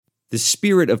The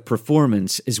spirit of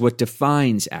performance is what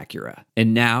defines Acura,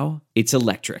 and now it's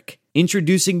electric.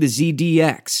 Introducing the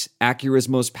ZDX, Acura's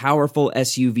most powerful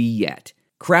SUV yet.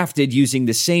 Crafted using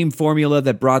the same formula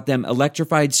that brought them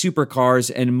electrified supercars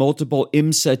and multiple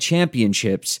IMSA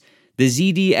championships, the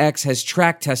ZDX has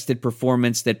track-tested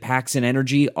performance that packs an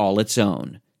energy all its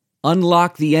own.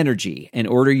 Unlock the energy and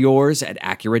order yours at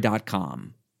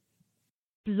Acura.com.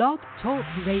 Blog Talk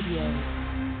Radio.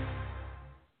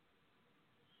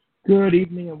 Good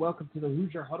evening and welcome to the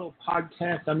Hoosier Huddle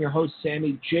podcast. I'm your host,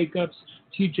 Sammy Jacobs.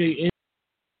 TJ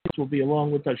will be along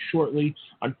with us shortly.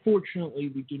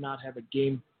 Unfortunately, we do not have a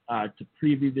game to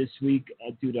preview this week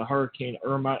due to Hurricane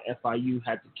Irma. FIU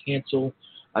had to cancel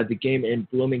the game in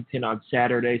Bloomington on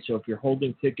Saturday, so if you're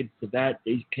holding tickets to that,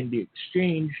 they can be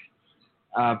exchanged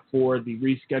for the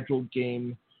rescheduled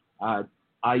game.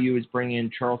 IU is bringing in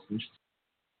Charleston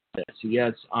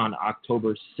SES on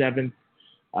October 7th.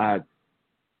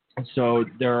 So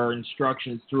there are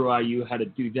instructions through IU how to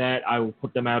do that. I will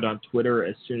put them out on Twitter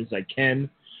as soon as I can.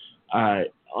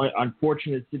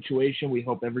 Unfortunate situation. We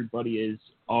hope everybody is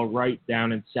all right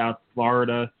down in South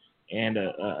Florida and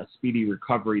a speedy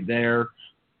recovery there.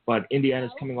 But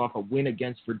Indiana's coming off a win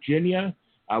against Virginia.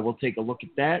 We'll take a look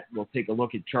at that. We'll take a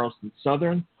look at Charleston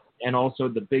Southern and also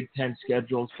the Big Ten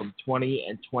schedules from 2020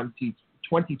 and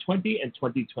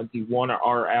 2021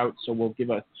 are out, so we'll give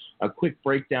a quick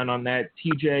breakdown on that.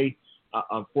 TJ,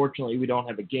 unfortunately, we don't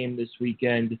have a game this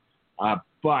weekend,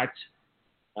 but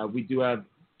we do have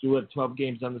 12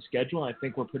 games on the schedule, and I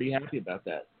think we're pretty happy about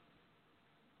that.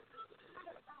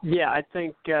 Yeah, I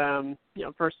think,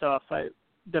 first off, I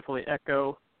definitely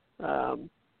echo the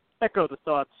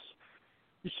thoughts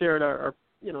you shared, our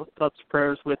thoughts and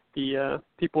prayers with the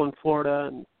people in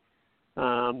Florida,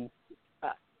 and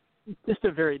just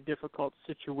a very difficult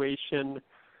situation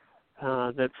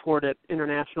that Florida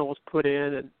International was put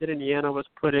in and that Indiana was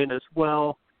put in as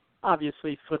well.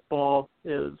 Obviously, football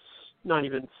is not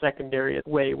even secondary; it's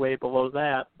way, way below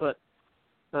that. But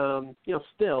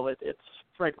still, it's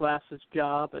Fred Glass's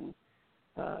job and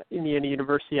Indiana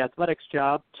University Athletics'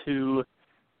 job to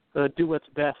do what's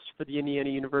best for the Indiana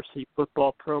University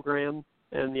football program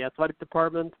and the athletic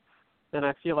department. And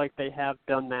I feel like they have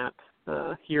done that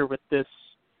here with this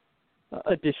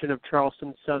edition of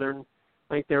Charleston Southern.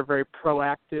 I think they're very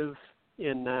proactive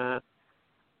in,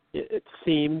 it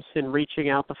seems, in reaching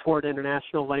out to Florida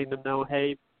International, letting them know,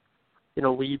 hey,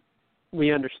 we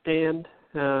understand,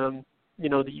 that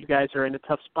you guys are in a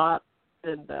tough spot,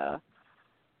 and,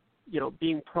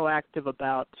 being proactive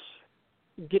about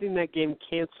getting that game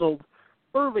canceled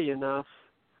early enough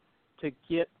to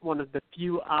get one of the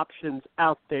few options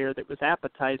out there that was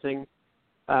appetizing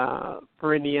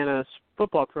for Indiana's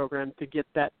football program to get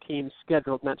that team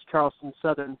scheduled, and that's Charleston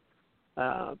Southern.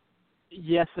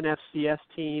 Yes, an FCS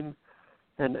team,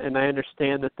 and I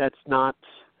understand that that's not,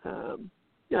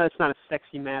 it's not a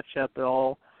sexy matchup at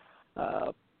all.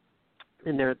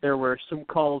 And there were some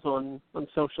calls on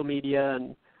social media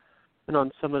and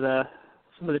on some of the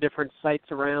different sites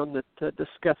around that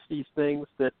discuss these things,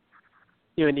 that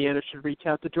Indiana should reach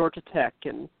out to Georgia Tech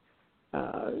and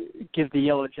give the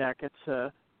Yellow Jackets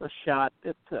a shot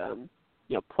at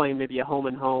playing maybe a home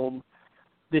and home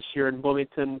this year in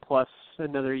Bloomington plus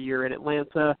another year in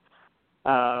Atlanta.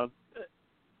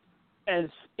 As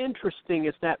interesting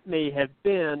as that may have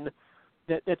been,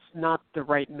 that's not the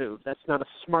right move. That's not a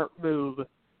smart move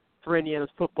for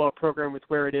Indiana's football program with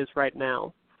where it is right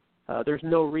now. There's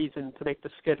no reason to make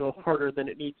the schedule harder than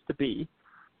it needs to be.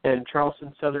 And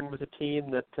Charleston Southern was a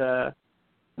team that,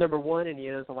 number one,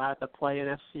 Indiana's allowed to play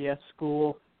an FCS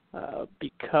school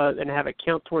because and have it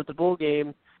count towards the bowl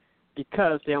game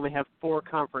because they only have 4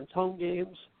 conference home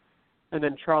games. And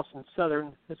then Charleston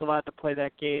Southern is allowed to play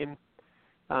that game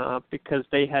because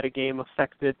they had a game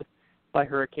affected by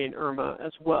Hurricane Irma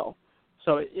as well.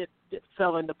 So it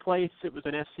fell into place. It was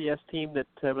an FCS team that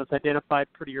was identified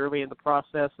pretty early in the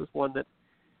process as one that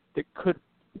could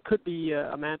be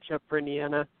a matchup for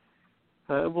Indiana.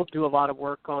 We'll do a lot of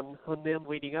work on them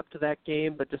leading up to that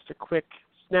game, but just a quick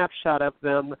snapshot of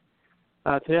them.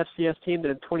 It's an FCS team that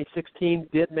in 2016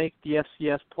 did make the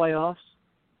FCS playoffs,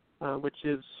 which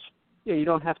is, you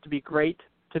don't have to be great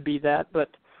to be that, but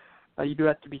you do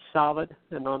have to be solid.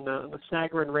 And on the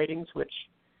Sagarin ratings, which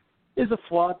is a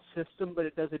flawed system, but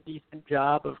it does a decent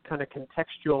job of kind of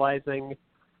contextualizing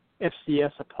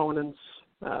FCS opponents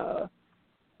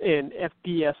and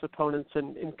FBS opponents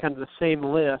in kind of the same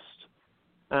list.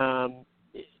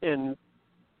 And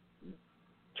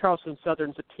Charleston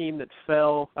Southern's a team that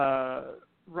fell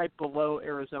right below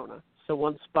Arizona, so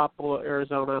one spot below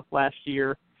Arizona last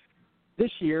year.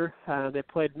 This year, they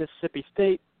played Mississippi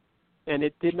State and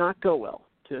it did not go well,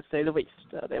 to say the least.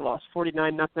 They lost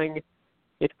 49-0.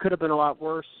 It could have been a lot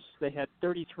worse. They had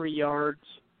 33 yards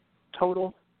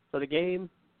total for the game,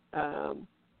 and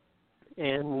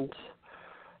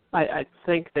I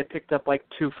think they picked up like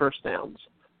 2 first downs.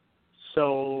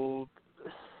 So,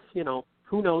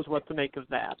 who knows what to make of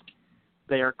that.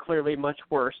 They are clearly much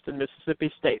worse than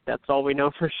Mississippi State. That's all we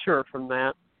know for sure from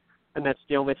that, and that's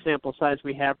the only sample size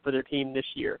we have for their team this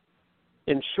year.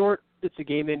 In short, it's a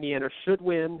game Indiana should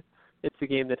win. It's a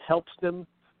game that helps them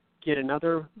get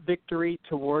another victory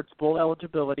towards bowl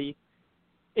eligibility,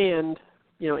 and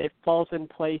it falls in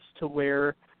place to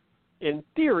where, in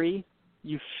theory,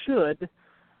 you should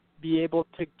be able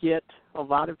to get a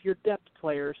lot of your depth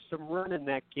players some run in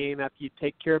that game after you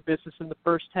take care of business in the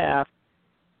first half,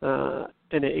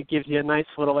 and it gives you a nice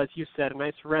little, as you said, a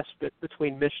nice respite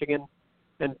between Michigan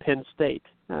and Penn State.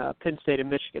 Penn State and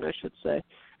Michigan, I should say.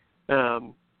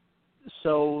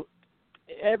 So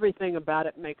everything about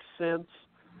it makes sense.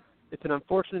 It's an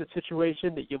unfortunate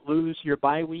situation that you lose your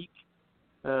bye week,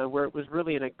 where it was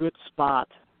really in a good spot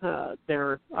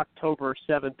there October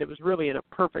 7th. It was really in a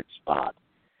perfect spot.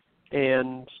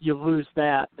 And you lose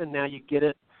that, and now you get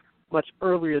it much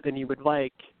earlier than you would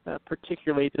like.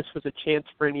 Particularly, this was a chance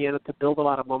for Indiana to build a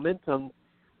lot of momentum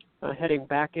heading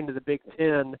back into the Big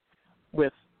Ten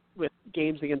with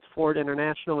games against Florida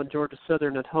International and Georgia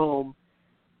Southern at home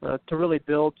to really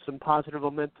build some positive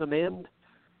momentum. And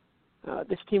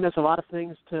this team has a lot of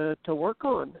things to work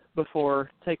on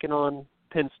before taking on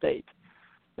Penn State.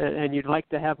 And you'd like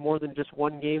to have more than just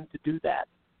one game to do that.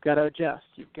 You've got to adjust.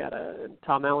 You've got to, and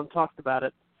Tom Allen talked about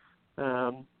it,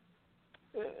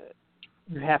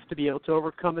 you have to be able to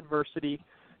overcome adversity,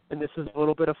 and this is a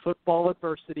little bit of football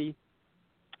adversity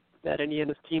that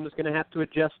Indiana's team is going to have to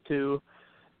adjust to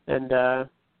and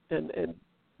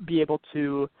be able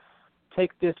to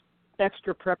take this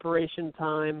extra preparation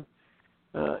time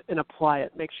and apply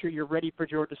it. Make sure you're ready for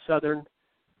Georgia Southern.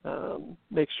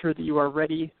 Make sure that you are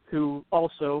ready, who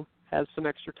also has some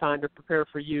extra time to prepare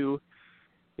for you.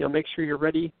 Make sure you're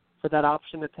ready for that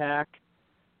option attack,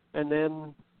 and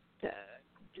then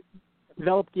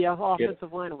develop the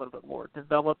offensive line a little bit more.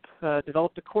 Develop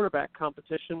the quarterback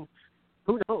competition.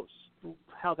 Who knows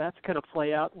how that's going to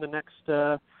play out in the next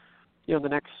the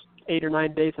next 8 or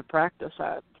 9 days of practice?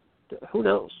 Who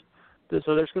knows?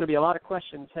 So there's going to be a lot of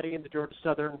questions heading into Georgia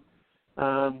Southern.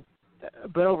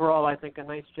 But overall, I think a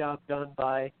nice job done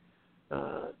by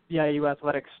the IU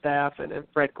athletic staff and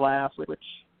Fred Glass, which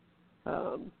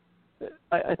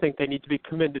I think they need to be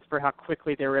commended for how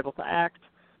quickly they were able to act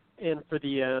and for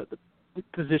the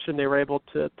position they were able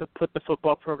to put the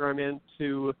football program in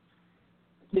to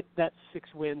get that 6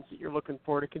 wins that you're looking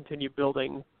for to continue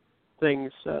building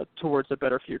things towards a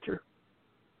better future.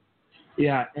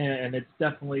 Yeah, and it's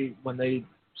definitely, when they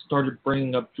started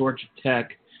bringing up Georgia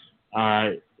Tech,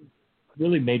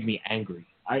 really made me angry.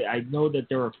 I know that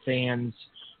there are fans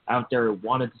out there who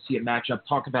wanted to see a matchup,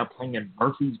 talk about playing in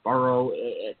Murfreesboro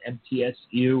at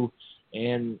MTSU,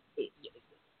 and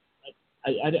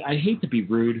I hate to be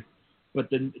rude, but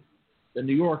the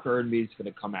New Yorker in me is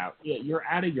going to come out. Yeah, you're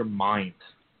out of your mind.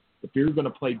 If you're going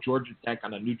to play Georgia Tech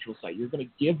on a neutral site, you're going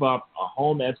to give up a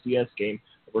home FCS game,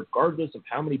 regardless of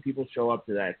how many people show up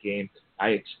to that game. I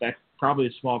expect probably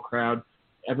a small crowd.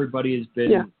 Everybody has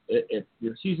been, if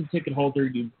you're a season ticket holder,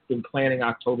 you've been planning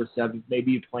October 7th.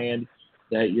 Maybe you planned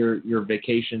that your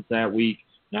vacations that week.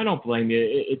 And I don't blame you.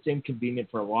 It's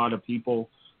inconvenient for a lot of people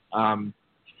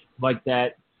like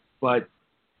that. But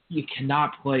you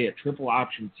cannot play a triple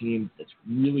option team that's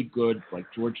really good like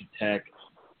Georgia Tech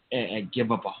and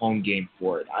give up a home game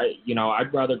for it.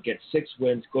 I'd rather get 6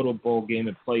 wins, go to a bowl game,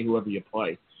 and play whoever you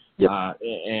play. Do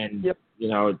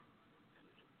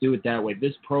it that way.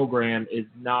 This program is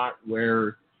not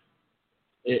where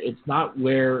it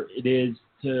is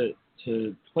to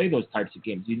play those types of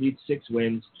games. You need 6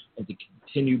 wins, and to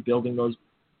continue building those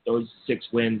 6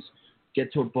 wins,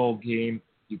 get to a bowl game.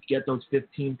 You get those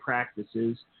 15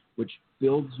 practices, which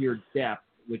builds your depth,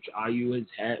 which IU has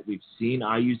had. We've seen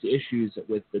IU's issues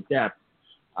with the depth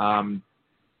on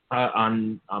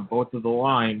both of the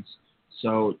lines.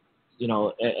 So,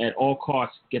 at all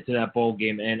costs, get to that bowl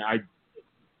game. And I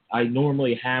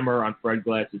normally hammer on Fred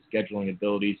Glass's scheduling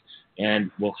abilities, and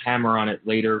we'll hammer on it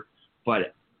later.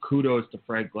 But kudos to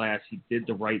Fred Glass. He did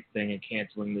the right thing in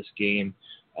canceling this game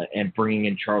and bringing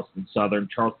in Charleston Southern.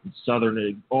 Charleston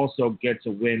Southern also gets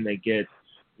a win. They get,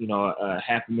 a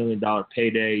 $500,000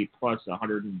 payday plus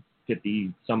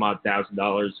 $150 some odd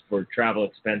 $1,000 for travel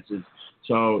expenses.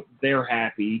 So they're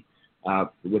happy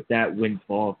with that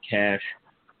windfall of cash.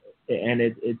 And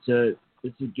it's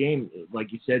this is a game,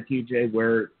 like you said, TJ,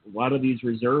 where a lot of these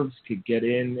reserves could get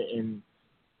in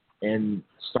and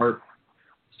start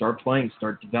playing,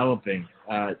 start developing,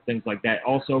 things like that.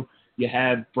 Also, you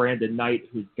have Brandon Knight,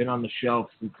 who's been on the shelf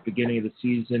since the beginning of the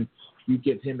season. You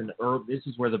give him this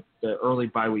is where the early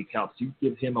bye week helps. You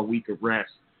give him a week of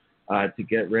rest to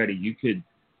get ready. You could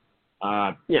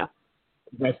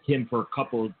rest him for a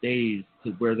couple of days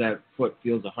to where that foot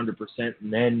feels 100%,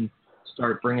 and then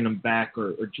start bringing him back,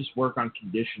 or just work on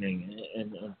conditioning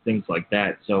and things like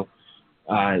that. So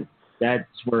that's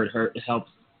where it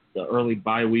helps the early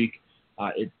bye week.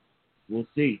 We'll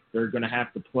see. They're going to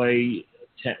have to play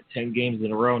 10 games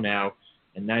in a row now,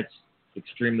 and that's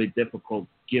extremely difficult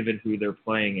given who they're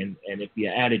playing. And if you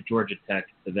added Georgia Tech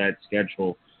to that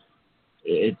schedule,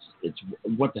 it's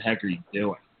what the heck are you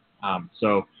doing?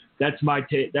 So that's my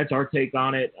take. That's our take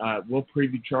on it. We'll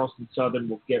preview Charleston Southern.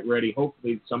 We'll get ready.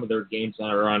 Hopefully, some of their games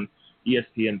are on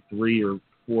ESPN 3 or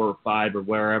 4 or 5 or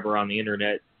wherever on the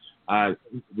internet.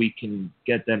 We can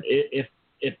get them. If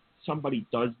somebody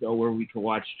does know where we can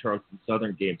watch Charleston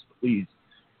Southern games, please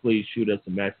shoot us a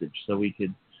message so we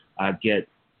could get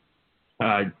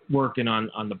working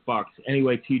on the Bucks.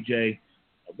 Anyway, TJ,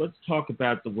 let's talk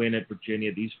about the win at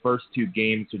Virginia. These first 2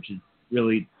 games, which has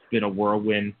really been a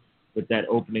whirlwind, with that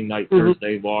opening night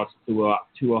Thursday loss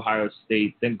to Ohio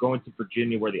State, then going to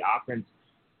Virginia where the offense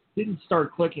didn't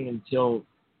start clicking until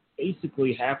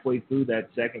basically halfway through that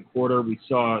second quarter. We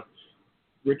saw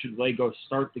Richard Lago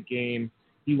start the game.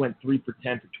 He went 3 for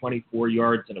 10 for 24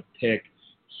 yards and a pick.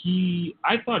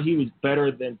 I thought he was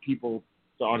better than people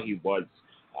thought he was.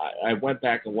 I went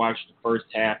back and watched the first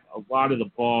half. A lot of the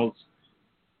balls,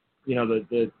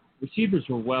 the receivers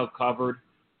were well covered,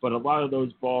 but a lot of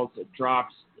those balls that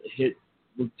drops hit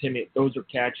Luke Timian. Those are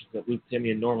catches that Luke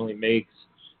Timian normally makes.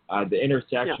 The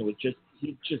interception was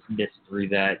he just missed through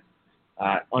that.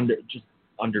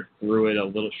 Underthrew it a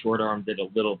little, short-armed it a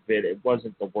little bit. It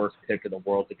wasn't the worst pick in the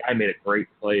world. The guy made a great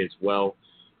play as well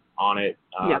on it.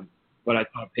 But I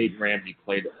thought Peyton Ramsey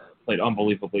played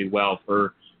unbelievably well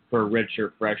for a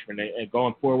redshirt freshman. And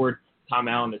going forward, Tom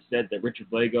Allen has said that Richard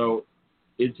Lago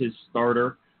is his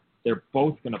starter. They're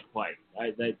both going to play.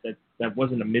 That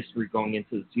wasn't a mystery going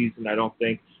into the season, I don't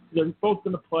think. They're both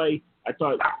going to play. I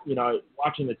thought,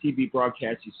 watching the TV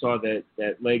broadcast, you saw that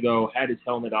Lago had his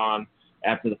helmet on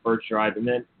after the first drive. And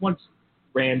then once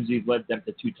Ramsey led them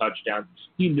to 2 touchdowns,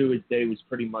 he knew his day was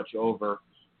pretty much over.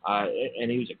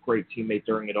 And he was a great teammate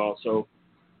during it all. So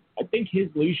I think his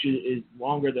leash is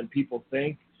longer than people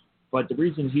think. But the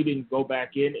reason he didn't go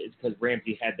back in is because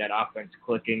Ramsey had that offense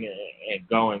clicking and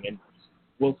going. And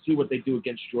we'll see what they do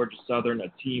against Georgia Southern, a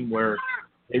team where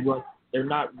they're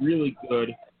not really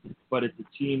good, but it's a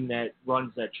team that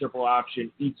runs that triple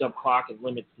option, eats up clock, and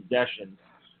limits possessions.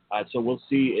 So we'll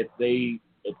see if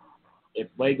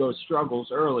Lago struggles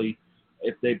early,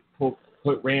 if they put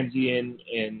Ramsey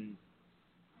in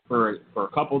for a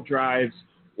couple drives,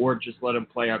 or just let him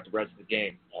play out the rest of the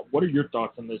game. What are your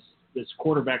thoughts on this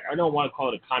quarterback? I don't want to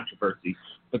call it a controversy,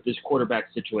 but this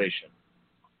quarterback situation.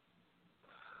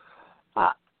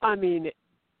 I mean,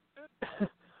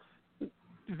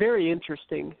 very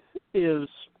interesting is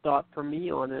thought for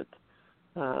me on it.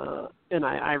 And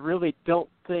I really don't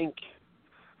think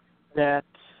that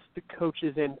the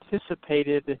coaches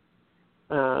anticipated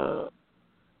having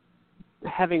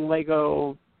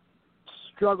Lago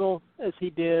struggle as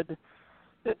he did.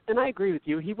 And I agree with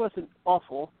you. He wasn't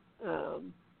awful,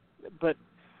 but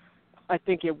I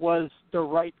think it was the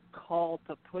right call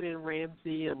to put in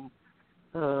Ramsey and,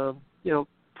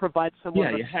 provide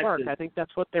someone with a spark. I think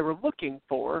that's what they were looking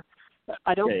for.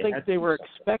 I don't think they were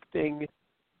expecting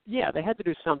 – they had to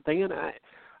do something, and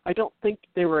I don't think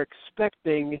they were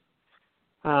expecting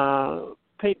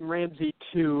Peyton Ramsey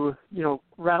to,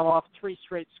 rattle off 3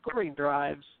 straight scoring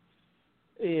drives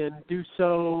and do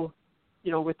so,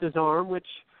 with his arm, which,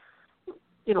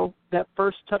 that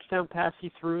first touchdown pass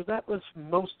he threw, that was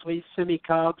mostly Simi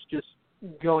Cobbs just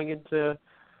going into,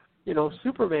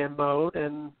 Superman mode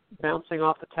and bouncing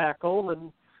off the tackle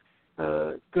and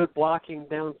good blocking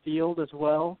downfield as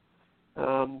well.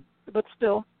 But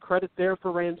still, credit there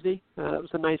for Ramsey. It was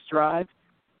a nice drive.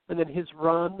 And then his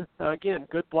run, again,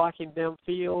 good blocking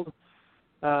downfield.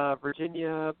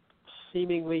 Virginia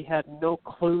seemingly had no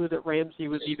clue that Ramsey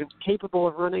was even capable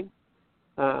of running.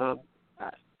 To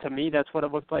me, that's what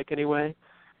it looked like anyway.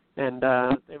 And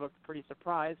they looked pretty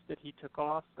surprised that he took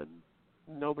off, and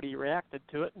nobody reacted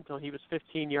to it until he was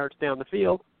 15 yards down the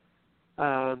field.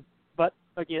 But,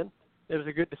 again, it was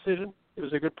a good decision. It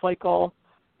was a good play call,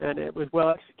 and it was well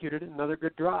executed. Another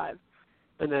good drive.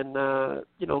 And then,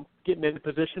 getting into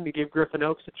position to give Griffin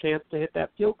Oaks a chance to hit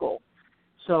that field goal.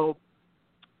 So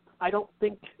I don't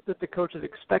think that the coaches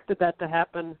expected that to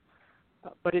happen,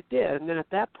 but it did. And then at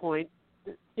that point,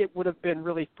 it would have been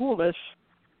really foolish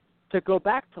to go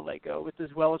back to Lego with as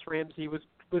well as Ramsey was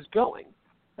going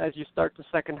as you start the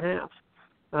second half.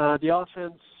 The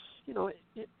offense,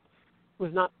 it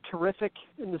was not terrific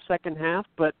in the second half,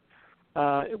 but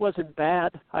it wasn't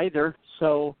bad either.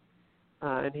 So,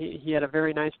 and he had a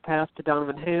very nice pass to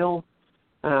Donovan Hale.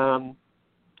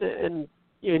 And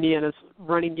Indiana's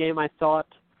running game, I thought,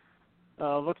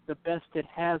 looked the best it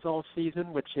has all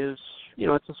season, which is,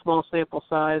 it's a small sample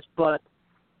size, but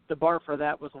the bar for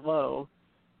that was low.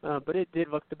 But it did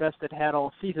look the best it had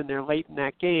all season there late in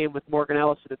that game with Morgan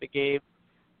Ellison in the game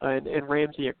and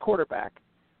Ramsey at quarterback.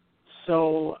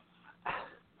 So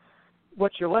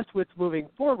what you're left with moving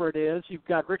forward is you've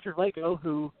got Richard Lego,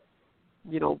 who,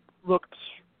 looked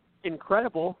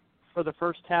incredible for the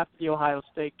first half of the Ohio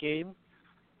State game,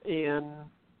 and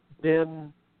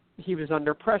then he was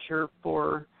under pressure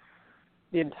for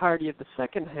the entirety of the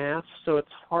second half, so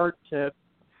it's hard to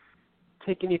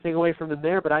take anything away from him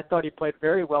there, but I thought he played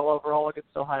very well overall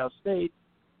against Ohio State.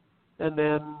 And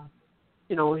then,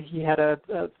 he had a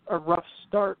rough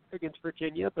start against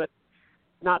Virginia, but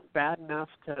not bad enough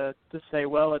to say,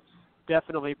 well, it's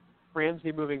definitely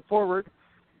Ramsey moving forward.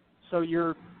 So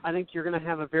I think you're going to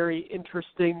have a very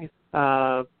interesting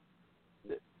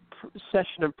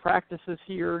session of practices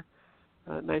here,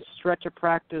 a nice stretch of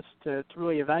practice to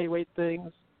really evaluate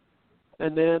things.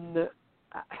 And then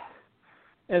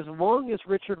as long as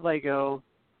Richard Lego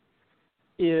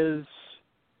is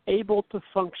able to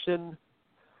function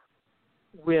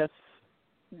with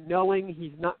knowing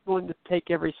he's not going to take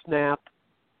every snap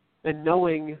and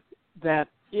knowing that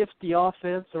if the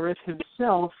offense or if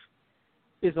himself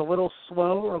is a little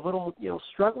slow or a little,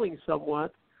 struggling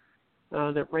somewhat,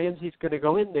 that Ramsey's going to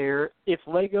go in there. If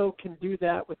Lego can do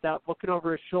that without looking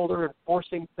over his shoulder and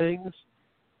forcing things,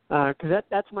 because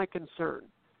that's my concern,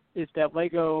 is that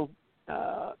Lego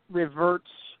reverts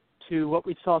to what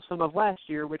we saw some of last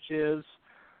year, which is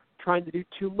trying to do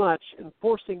too much and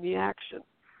forcing the action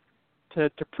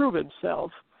to prove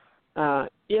himself.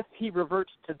 If he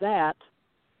reverts to that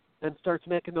and starts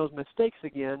making those mistakes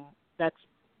again, that's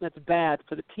bad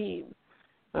for the team.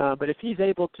 But if he's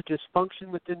able to just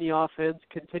function within the offense,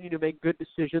 continue to make good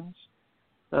decisions,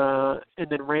 and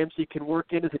then Ramsey can work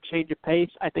in as a change of pace,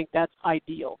 I think that's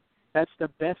ideal. That's the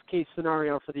best case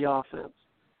scenario for the offense.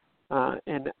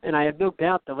 And I have no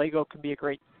doubt that Lego can be a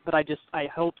great, but I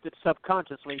hope that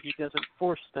subconsciously he doesn't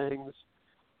force things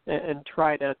and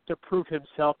try to prove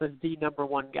himself as the number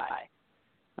one guy.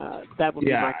 That would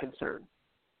be my concern.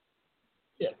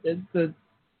 Yeah, the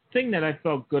thing that I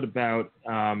felt good about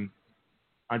on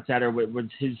Saturday was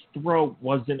his throw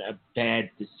wasn't a bad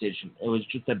decision. It was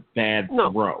just a bad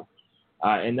throw.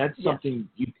 And that's something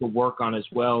you can work on as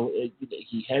well.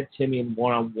 He had Timian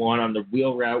one-on-one on the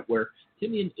wheel route where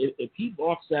Timian, if he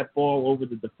lofts that ball over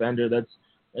the defender,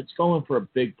 that's going for a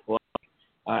big play.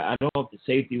 I don't know if the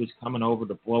safety was coming over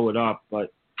to blow it up,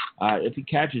 but if he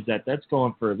catches that, that's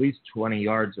going for at least 20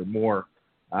 yards or more.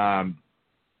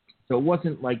 So it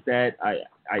wasn't like that.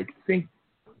 I think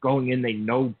going in, they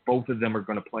know both of them are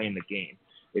going to play in the game.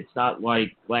 It's not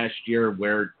like last year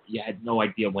where you had no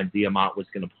idea when Diamont was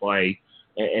going to play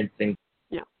and things.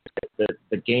 Yeah.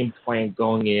 The game plan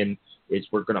going in is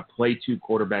we're going to play two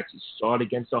quarterbacks. You saw it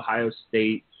against Ohio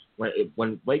State.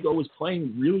 When Lego was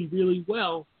playing really, really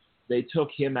well, they took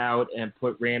him out and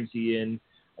put Ramsey in,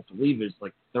 I believe it was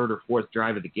like third or fourth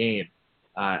drive of the game.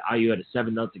 IU had a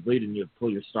 7-0 lead, and you pull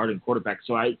your starting quarterback.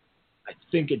 So I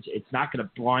think it's not going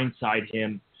to blindside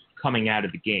him coming out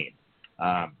of the game.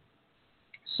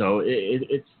 So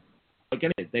it's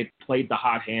again, they played the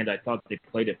hot hand. I thought they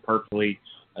played it perfectly.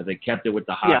 They kept it with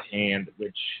the hot hand,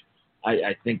 which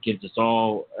I think gives us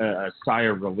all a sigh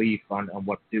of relief on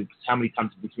what to do. Because how many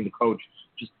times have we seen the coach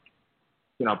just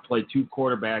play two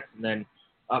quarterbacks and then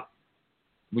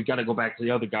we got to go back to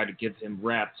the other guy to give him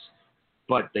reps,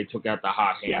 but they took out the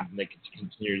hot hand and they can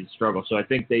continue to struggle. So I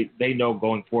think they know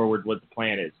going forward what the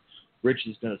plan is. Rich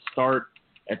is going to start.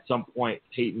 At some point,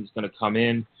 Peyton's going to come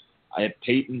in. If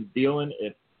Peyton's dealing,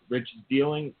 if Rich is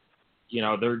dealing,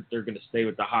 they're going to stay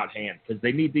with the hot hand because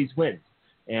they need these wins.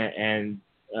 And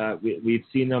we've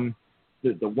seen them.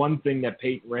 The one thing that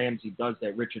Peyton Ramsey does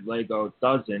that Richard Lego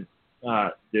doesn't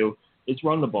do is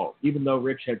run the ball. Even though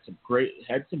Rich had some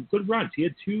good runs, he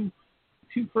had two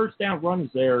first down runs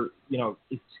there.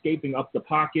 Escaping up the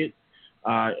pocket,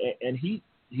 and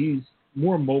he's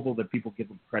more mobile than people give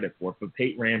him credit for. But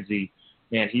Peyton Ramsey,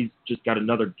 man, he's just got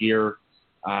another gear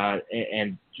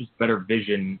and just better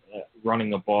vision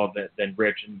running a ball than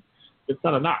Rich. And it's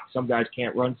not a knock. Some guys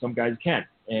can't run, some guys can.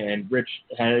 And Rich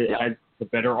has the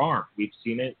better arm. We've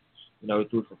seen it. He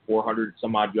threw for 400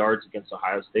 some odd yards against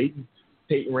Ohio State. And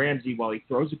Peyton Ramsey, while he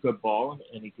throws a good ball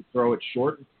and he could throw it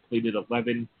short and completed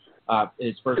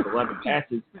his first 11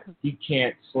 passes, he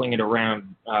can't sling it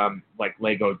around like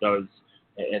Lego does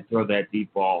and throw that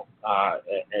deep ball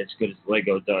as good as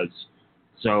Lego does.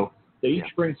 So they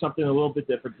each bring something a little bit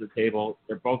different to the table.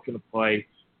 They're both going to play.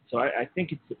 So I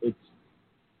think it's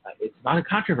not a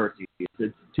controversy. It's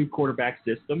a two-quarterback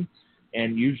system,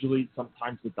 and usually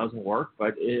sometimes it doesn't work,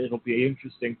 but it'll be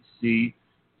interesting to see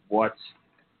what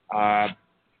it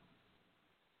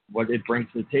brings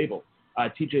to the table.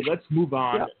 TJ, let's move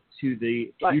on to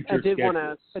the future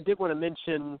schedules. I wanted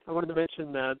to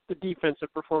mention the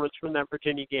defensive performance from that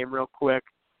Virginia game real quick.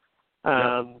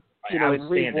 In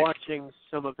rewatching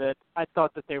some of it, I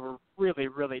thought that they were really,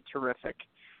 really terrific.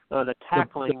 The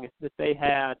tackling that they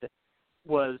had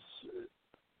was,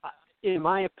 in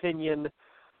my opinion,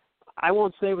 I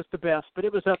won't say it was the best, but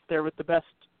it was up there with the best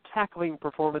tackling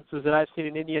performances that I've seen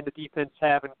an Indiana defense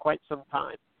have in quite some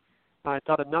time. I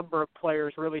thought a number of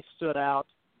players really stood out.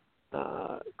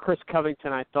 Chris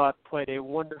Covington, I thought, played a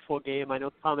wonderful game. I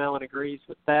know Tom Allen agrees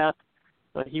with that.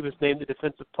 He was named the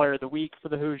Defensive Player of the Week for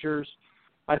the Hoosiers.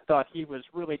 I thought he was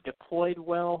really deployed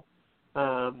well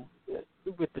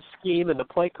with the scheme and the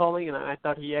play calling, and I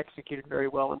thought he executed very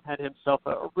well and had himself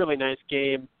a really nice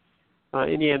game.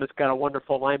 Indiana's got a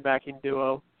wonderful linebacking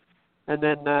duo. And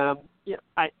then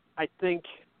I think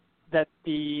that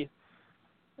in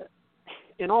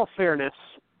all fairness,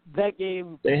 that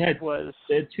game they had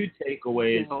two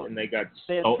takeaways, and they had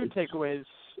two takeaways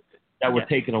that were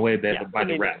taken away by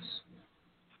the refs.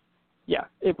 Yeah,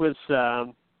 it was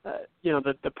the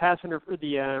passer,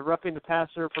 the roughing the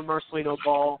passer from Marcelino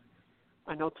Ball.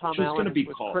 I know Tom Allen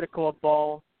was critical of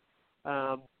Ball.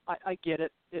 I get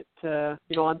it.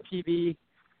 On TV,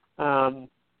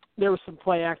 there was some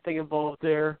play acting involved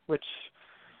there, which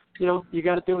you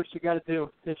got to do what you got to do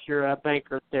if you're a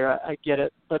banker there. I get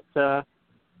it, but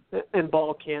and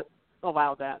Ball can't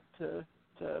allow that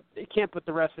it can't put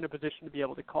the refs in a position to be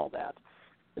able to call that.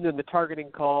 And then the targeting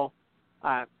call,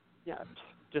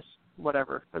 just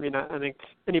whatever. I mean, I think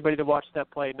anybody that watched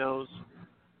that play knows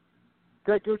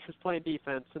Greg Gooch was playing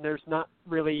defense, and there's not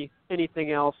really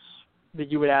anything else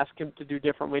that you would ask him to do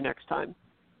differently next time.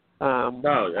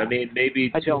 No, I mean,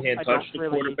 maybe two-hand touch the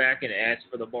quarterback and ask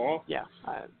for the ball. Yeah.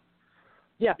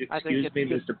 Excuse me,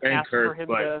 Mr. Banker,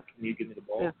 but can you give me the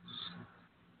ball?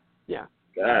 Yeah.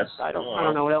 Gosh, I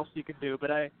don't know what else you could do,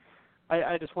 but I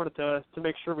just wanted to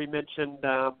make sure we mentioned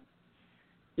the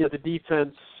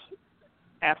defense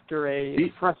after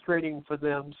a frustrating for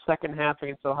them second half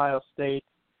against Ohio State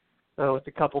with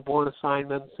a couple board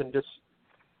assignments and just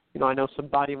I know some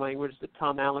body language that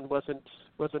Tom Allen wasn't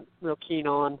real keen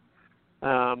on.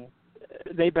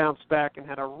 They bounced back and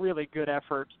had a really good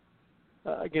effort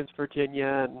against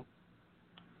Virginia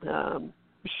and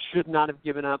should not have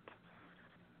given up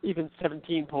even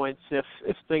 17 points if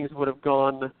things would have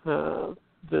gone the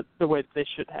way that they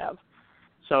should have.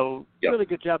 So really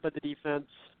good job by the defense,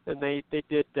 and they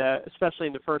did, especially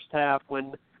in the first half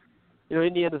when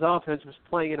Indiana's offense was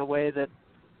playing in a way that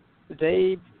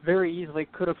they very easily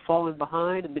could have fallen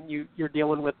behind, and then you're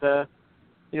dealing with the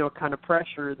kind of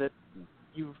pressure that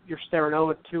you're staring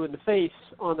 0-2 in the face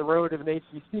on the road of an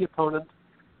ACC opponent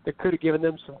that could have given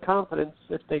them some confidence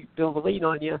if they build a lead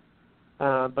on you.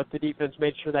 But the defense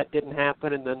made sure that didn't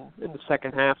happen, and then in the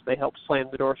second half they helped slam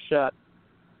the door shut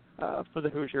for the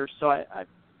Hoosiers. So I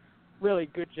really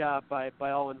good job by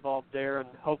all involved there, and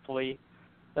hopefully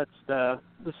that's the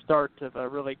start of a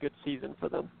really good season for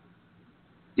them.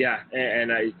 Yeah,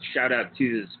 and I shout out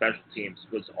to the special teams.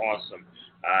 It was awesome.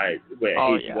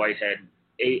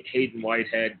 Hayden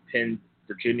Whitehead pinned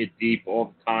Virginia deep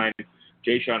all the time.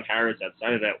 Ja'Shawn Harris,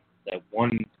 outside of that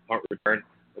one punt return,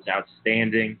 was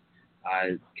outstanding.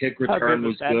 Kick return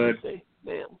was good.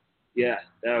 Man. Yeah,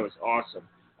 that was awesome.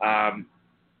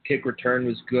 Kick return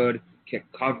was good. Kick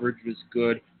coverage was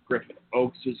good. Griffin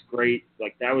Oaks was great.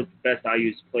 That was the best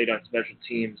IU's played on special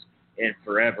teams in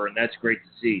forever, and that's great to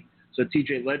see. So,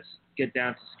 TJ, let's get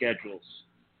down to schedules.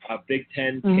 Big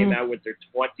Ten came out with their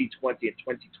 2020 and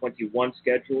 2021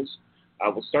 schedules.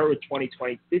 We'll start with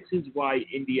 2020. This is why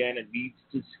Indiana needs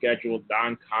to schedule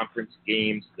non-conference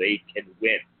games they can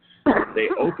win. They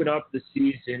open up the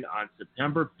season on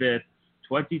September 5th,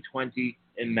 2020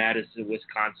 in Madison,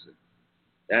 Wisconsin.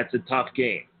 That's a tough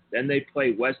game. Then they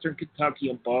play Western Kentucky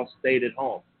and Ball State at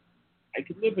home. I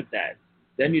can live with that.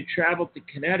 Then you travel to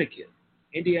Connecticut.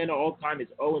 Indiana all-time is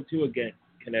 0-2 against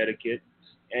Connecticut.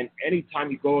 And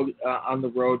anytime you go on the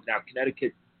road, now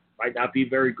Connecticut might not be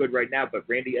very good right now, but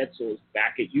Randy Edsall is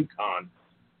back at UConn.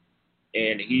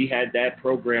 and he had that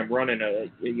program running 5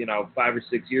 or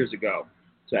 6 years ago.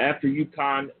 So after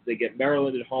UConn, they get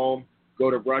Maryland at home,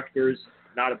 go to Rutgers,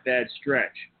 not a bad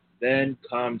stretch. Then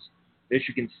comes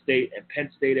Michigan State and Penn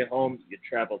State at home. You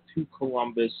travel to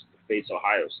Columbus to face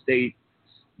Ohio State.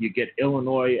 You get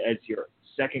Illinois as your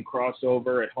second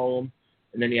crossover at home,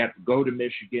 and then you have to go to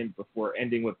Michigan before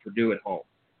ending with Purdue at home.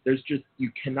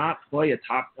 You cannot play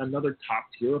another top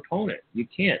tier opponent. You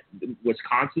can't.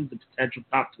 Wisconsin's a potential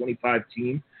top 25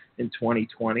 team in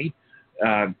 2020.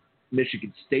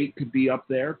 Michigan State could be up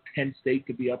there. Penn State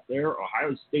could be up there.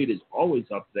 Ohio State is always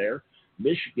up there.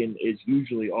 Michigan is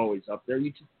usually always up there.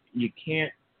 You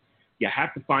can't. You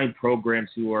have to find programs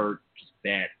who are just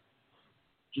bad.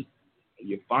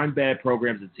 You find bad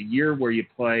programs. It's a year where you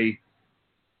play.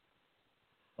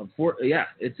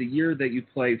 It's a year that you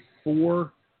play 5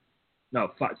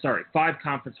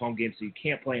 conference home games, so you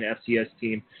can't play an FCS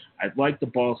team. I like the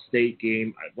Ball State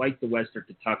game. I like the Western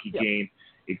Kentucky game.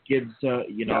 It gives, they're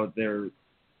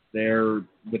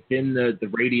within the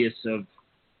radius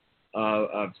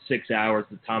of 6 hours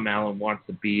that Tom Allen wants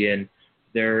to be in.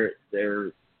 There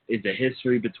is a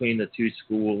history between the two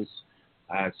schools,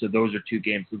 so those are 2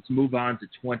 games. Let's move on to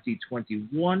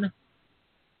 2021,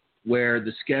 where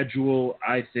the schedule,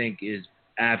 I think, is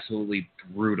absolutely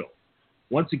brutal.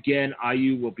 Once again,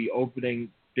 IU will be opening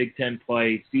Big Ten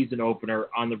play season opener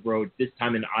on the road, this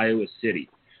time in Iowa City.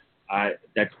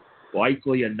 That's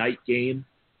likely a night game,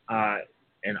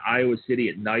 and Iowa City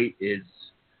at night is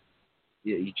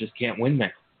you just can't win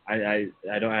there. I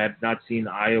have not seen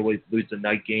Iowa lose a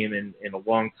night game in a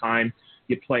long time.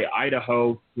 You play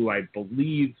Idaho, who I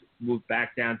believe moved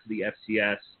back down to the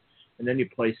FCS, and then you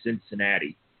play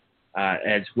Cincinnati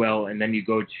as well, and then you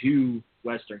go to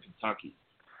Western Kentucky.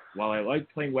 While I like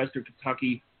playing Western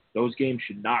Kentucky, those games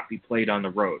should not be played on the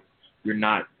road. You're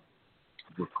not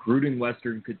recruiting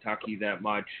Western Kentucky that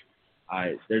much.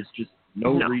 There's just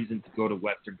no reason to go to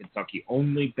Western Kentucky.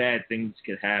 Only bad things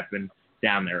could happen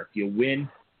down there. If you win,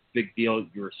 big deal,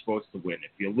 you're supposed to win.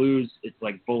 If you lose, it's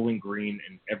like Bowling Green,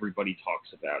 and everybody talks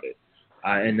about it.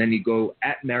 And then you go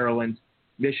at Maryland,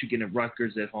 Michigan and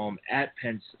Rutgers at home, at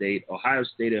Penn State, Ohio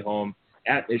State at home,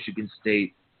 at Michigan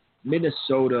State,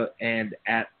 Minnesota, and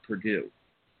at Purdue.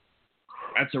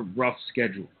 That's a rough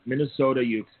schedule. Minnesota,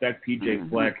 you expect P.J.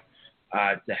 Fleck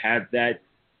to have that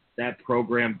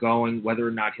program going. Whether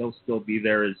or not he'll still be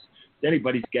there is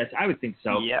anybody's guess. I would think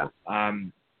so. Yeah.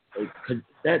 Because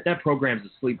that program's a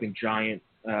sleeping giant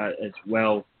as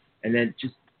well. And then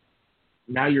just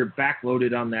now you're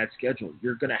backloaded on that schedule.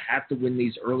 You're going to have to win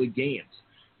these early games.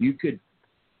 You could,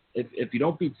 if you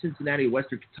don't beat Cincinnati or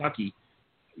Western Kentucky,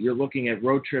 you're looking at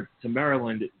road trip to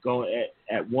Maryland going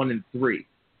at 1-3,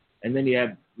 and then you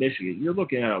have Michigan. You're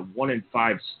looking at a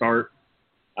 1-5 start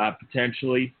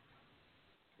potentially.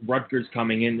 Rutgers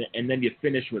coming in, and then you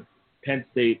finish with Penn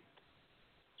State,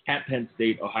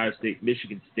 Ohio State,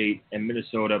 Michigan State, and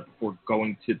Minnesota before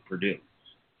going to Purdue.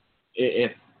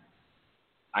 If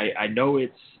I know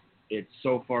it's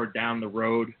so far down the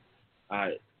road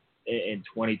in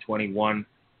 2021,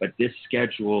 but this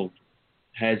schedule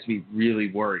has me really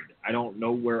worried. I don't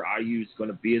know where IU is going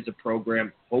to be as a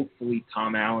program. Hopefully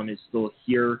Tom Allen is still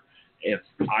here. If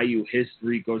IU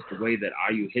history goes the way that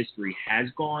IU history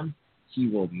has gone, he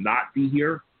will not be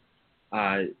here.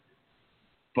 But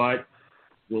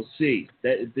we'll see.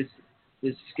 This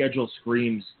schedule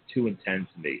screams 2-10 to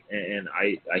me, and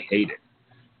I hate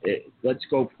it. Let's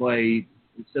go play,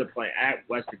 instead of playing at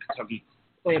Western Kentucky,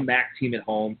 play a MAC team at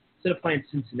home. Instead of playing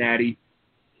Cincinnati,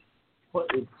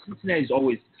 Cincinnati's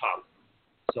always tough.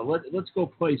 So let's go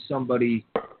play somebody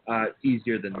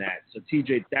easier than that. So,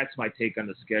 TJ, that's my take on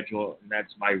the schedule, and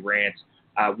that's my rant.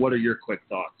 What are your quick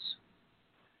thoughts?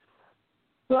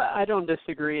 Well, I don't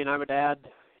disagree, and I would add,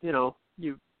 you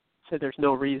said there's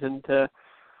no reason to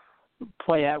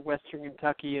play at Western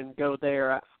Kentucky and go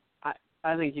there.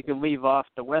 I think you can leave off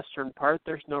the western part.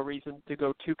 There's no reason to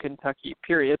go to Kentucky,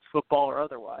 period, football or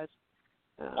otherwise.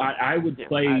 I would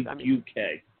play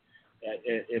UK.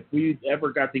 If we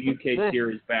ever got the UK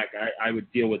series back, I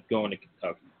would deal with going to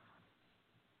Kentucky.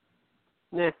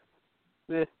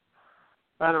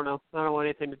 I don't know. I don't want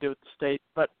anything to do with the state.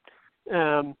 But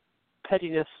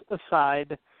pettiness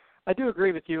aside, I do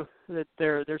agree with you that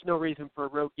there's no reason for a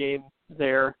road game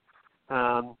there.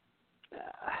 I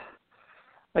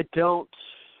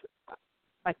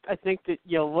think that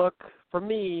look, for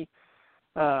me,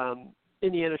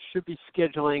 Indiana should be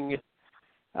scheduling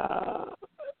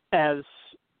as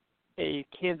a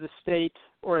Kansas State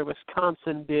or a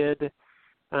Wisconsin did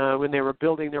when they were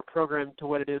building their program to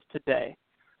what it is today.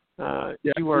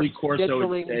 You are Corso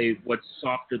would say what's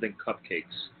softer than cupcakes.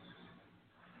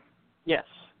 Yes.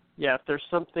 Yeah, if there's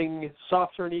something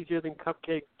softer and easier than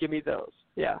cupcake, give me those.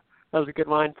 Yeah, that was a good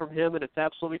line from him, and it's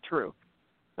absolutely true.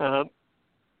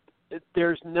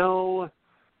 There's no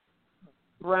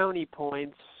brownie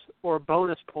points or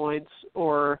bonus points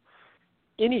or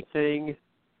anything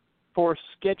for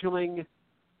scheduling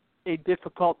a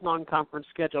difficult non-conference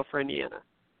schedule for Indiana.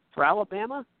 For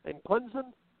Alabama and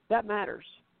Clemson, that matters.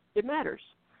 It matters.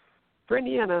 For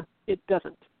Indiana, it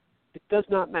doesn't. It does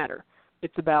not matter.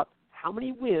 It's about how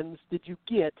many wins did you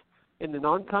get in the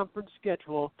non-conference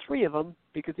schedule, 3 of them,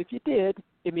 because if you did,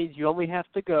 it means you only have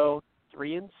to go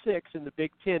 3-6 in the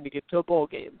Big Ten to get to a bowl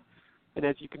game. And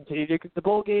as you continue to get the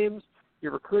bowl games,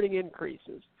 your recruiting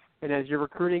increases. And as you're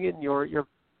recruiting and your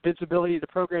visibility of the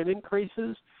program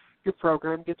increases, your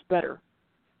program gets better.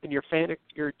 And your fan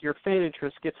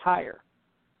interest gets higher.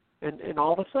 And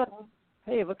all of a sudden,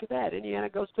 hey, look at that. Indiana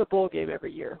goes to a bowl game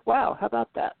every year. Wow, how about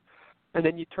that? And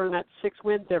then you turn that 6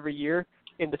 wins every year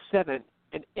into 7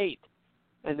 and 8.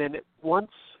 And then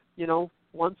once in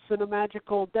a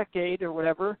magical decade or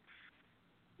whatever,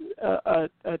 a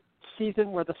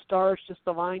season where the stars just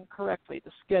align correctly,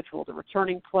 the schedule, the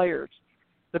returning players,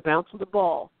 the bounce of the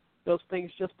ball, those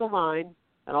things just align,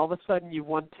 and all of a sudden you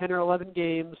won 10 or 11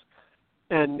 games,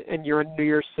 and you're in New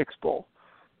Year's Six Bowl.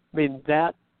 I mean,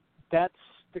 that's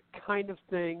the kind of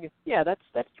thing. Yeah,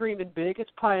 that's dreaming big.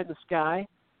 It's pie in the sky,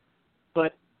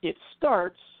 but it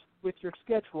starts with your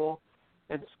schedule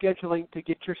and scheduling to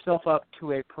get yourself up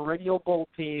to a perennial bowl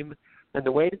team. And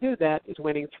the way to do that is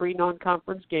winning 3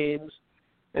 non-conference games.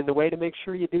 And the way to make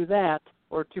sure you do that,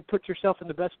 or to put yourself in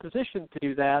the best position to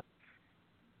do that,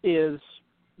 is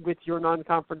with your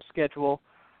non-conference schedule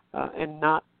and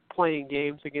not playing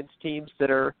games against teams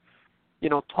that are,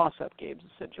 toss-up games,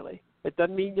 essentially. It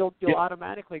doesn't mean you'll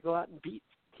automatically go out and beat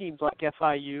teams like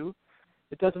FIU.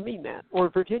 It doesn't mean that. Or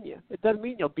Virginia. It doesn't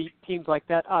mean you'll beat teams like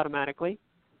that automatically.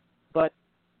 But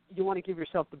you want to give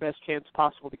yourself the best chance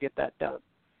possible to get that done.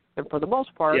 And for the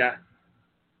most part,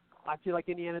 I feel like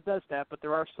Indiana does that, but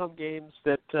there are some games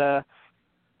that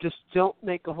just don't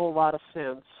make a whole lot of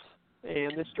sense.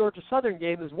 And this Georgia Southern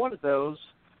game is one of those,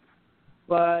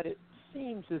 but it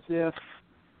seems as if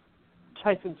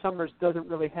Tyson Summers doesn't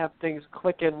really have things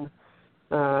clicking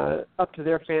up to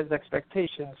their fans'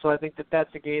 expectations. So I think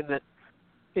that's a game that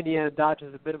Indiana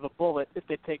dodges a bit of a bullet. If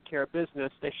they take care of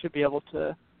business, they should be able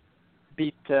to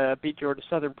beat Georgia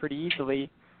Southern pretty easily.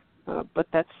 But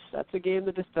that's a game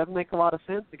that just doesn't make a lot of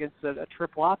sense against a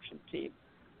triple option team.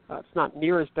 It's not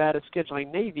near as bad as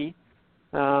scheduling Navy,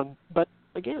 but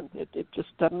again, it just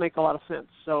doesn't make a lot of sense.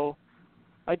 So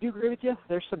I do agree with you.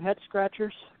 There's some head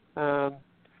scratchers, and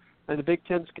the Big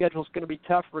Ten schedule is going to be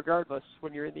tough regardless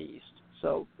when you're in the East.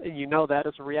 So, and you know that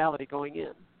as a reality going in.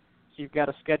 So you've got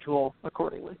to schedule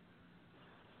accordingly.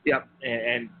 Yep,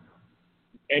 and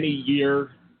any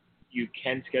year you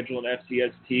can schedule an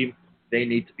FCS team, they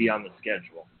need to be on the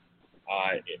schedule.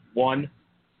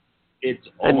 It's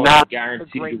almost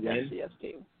guaranteed to win. FCS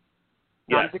team.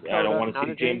 Yes, I don't want to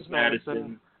see James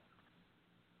Madison.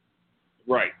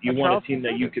 Right, you want a team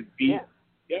that you could beat.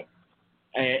 Yeah. Yep,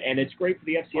 and it's great for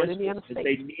the FCS because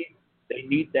they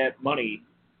need that money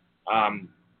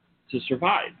to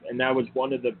survive, and that was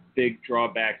one of the big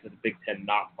drawbacks of the Big Ten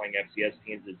not playing FCS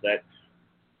teams is that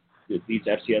these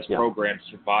FCS programs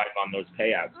survive on those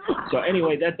payouts. So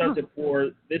anyway, that does it for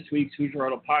this week's Hoosier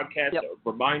Huddle podcast. Yep.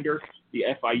 A reminder, the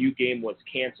FIU game was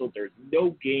canceled. There's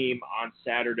no game on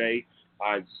Saturday,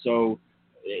 so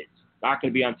it's not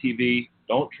going to be on TV.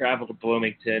 Don't travel to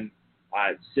Bloomington.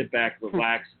 Sit back,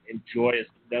 relax, enjoy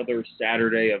another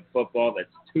Saturday of football. That's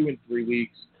 2 and 3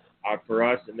 weeks for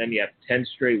us, and then you have 10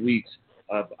 straight weeks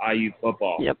of IU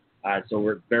football. Yep. So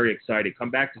we're very excited. Come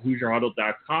back to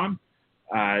HoosierHuddle.com.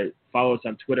 Follow us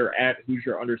on Twitter at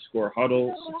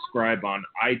Hoosier_Huddle. Subscribe on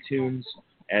iTunes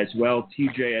as well.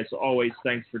 TJ, as always,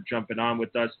 thanks for jumping on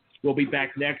with us. We'll be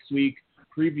back next week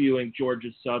previewing Georgia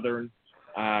Southern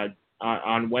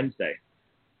on Wednesday.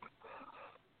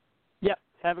 Yep.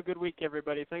 Have a good week,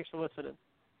 everybody. Thanks for listening.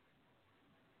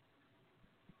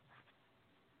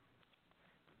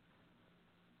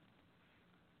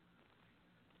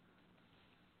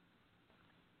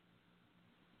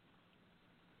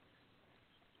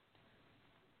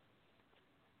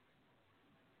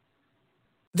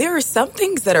 There are some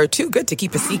things that are too good to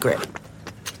keep a secret.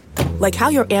 Like how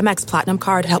your Amex Platinum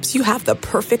card helps you have the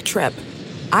perfect trip.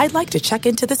 I'd like to check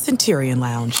into the Centurion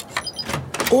Lounge.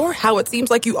 Or how it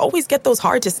seems like you always get those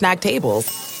hard-to-snag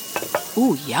tables.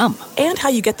 Ooh, yum. And how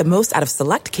you get the most out of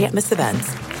select can't-miss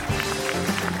events.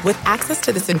 With access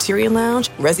to the Centurion Lounge,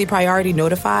 Resi Priority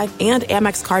Notified, and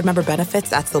Amex card member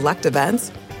benefits at select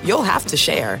events, you'll have to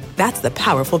share. That's the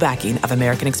powerful backing of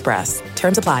American Express.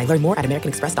 Terms apply. Learn more at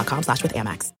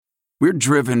americanexpress.com/withAmex. We're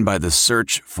driven by the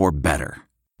search for better.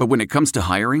 But when it comes to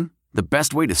hiring, the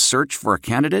best way to search for a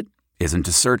candidate isn't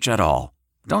to search at all.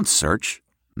 Don't search.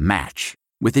 Match.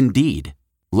 With Indeed.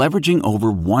 Leveraging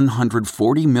over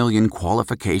 140 million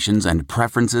qualifications and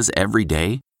preferences every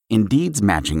day, Indeed's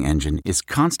matching engine is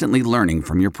constantly learning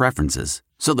from your preferences.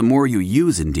 So the more you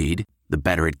use Indeed, the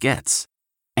better it gets.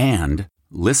 And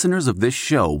listeners of this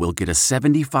show will get a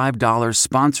 $75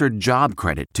 sponsored job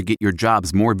credit to get your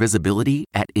jobs more visibility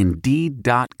at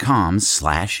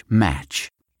Indeed.com/match.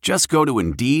 Just go to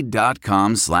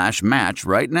Indeed.com/match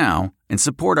right now and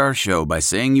support our show by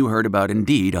saying you heard about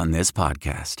Indeed on this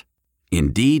podcast.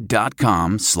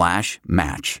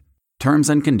 Indeed.com/match. Terms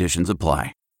and conditions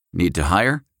apply. Need to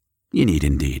hire? You need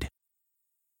Indeed.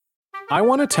 I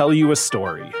want to tell you a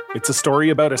story. It's a story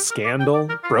about a scandal,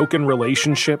 broken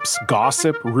relationships,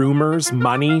 gossip, rumors,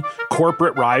 money,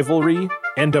 corporate rivalry,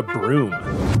 and a broom.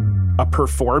 A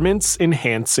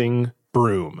performance-enhancing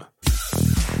broom.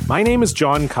 My name is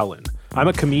John Cullen. I'm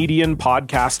a comedian,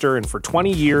 podcaster, and for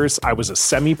 20 years, I was a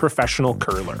semi-professional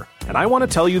curler. And I want to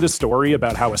tell you the story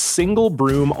about how a single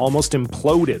broom almost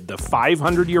imploded the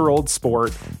 500-year-old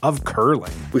sport of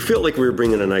curling. We felt like we were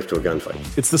bringing a knife to a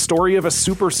gunfight. It's the story of a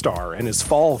superstar and his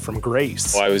fall from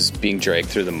grace. I was being dragged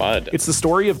through the mud. It's the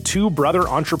story of two brother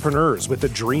entrepreneurs with a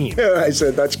dream. I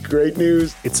said, that's great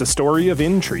news. It's a story of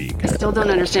intrigue. I still don't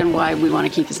understand why we want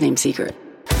to keep his name secret.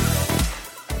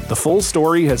 The full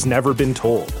story has never been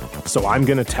told, so I'm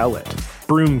going to tell it.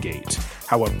 Broomgate,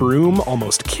 how a broom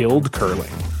almost killed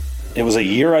curling. It was a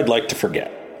year I'd like to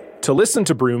forget. To listen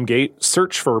to Broomgate,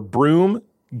 search for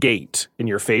Broomgate in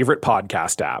your favorite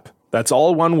podcast app. That's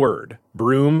all one word,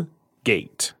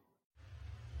 Broomgate.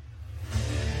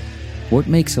 What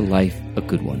makes a life a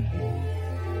good one?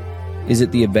 Is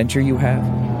it the adventure you have?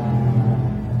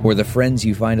 Or the friends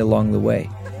you find along the way?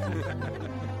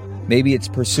 Maybe it's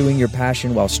pursuing your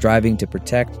passion while striving to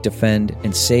protect, defend,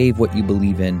 and save what you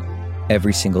believe in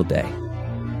every single day.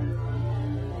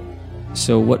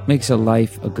 So what makes a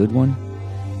life a good one?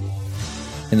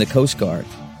 In the Coast Guard,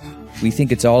 we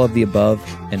think it's all of the above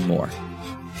and more.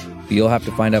 But you'll have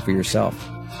to find out for yourself.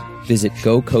 Visit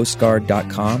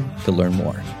gocoastguard.com to learn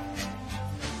more.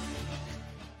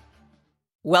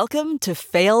 Welcome to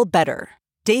Fail Better,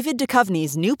 David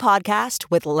Duchovny's new podcast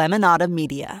with Lemonada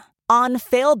Media. On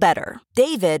Fail Better,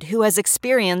 David, who has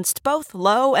experienced both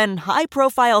low and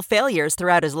high-profile failures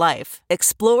throughout his life,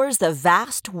 explores the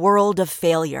vast world of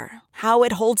failure, how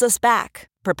it holds us back,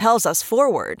 propels us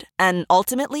forward, and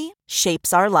ultimately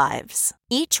shapes our lives.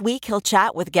 Each week he'll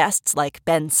chat with guests like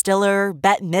Ben Stiller,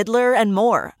 Bette Midler, and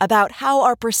more about how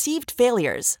our perceived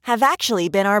failures have actually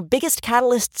been our biggest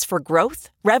catalysts for growth,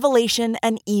 revelation,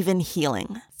 and even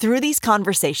healing. Through these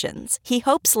conversations, he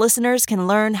hopes listeners can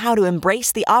learn how to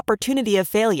embrace the opportunity of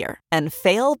failure and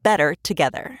fail better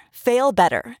together. Fail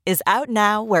Better is out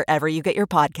now wherever you get your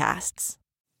podcasts.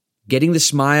 Getting the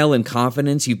smile and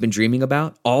confidence you've been dreaming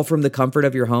about, all from the comfort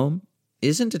of your home,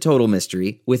 isn't a total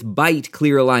mystery with Byte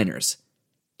clear aligners.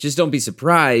 Just don't be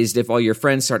surprised if all your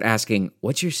friends start asking,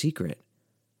 "What's your secret?"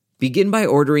 Begin by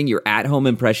ordering your at-home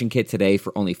impression kit today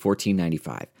for only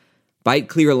 $14.95. Byte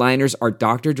clear aligners are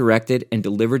doctor-directed and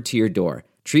delivered to your door.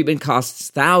 Treatment costs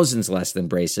thousands less than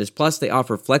braces, plus they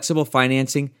offer flexible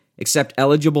financing, accept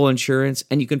eligible insurance,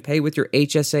 and you can pay with your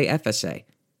HSA FSA.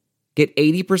 Get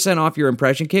 80% off your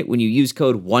impression kit when you use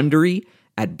code WONDERY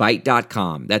at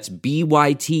Byte.com. That's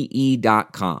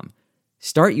BYTE.com.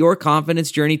 Start your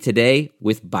confidence journey today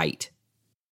with Byte.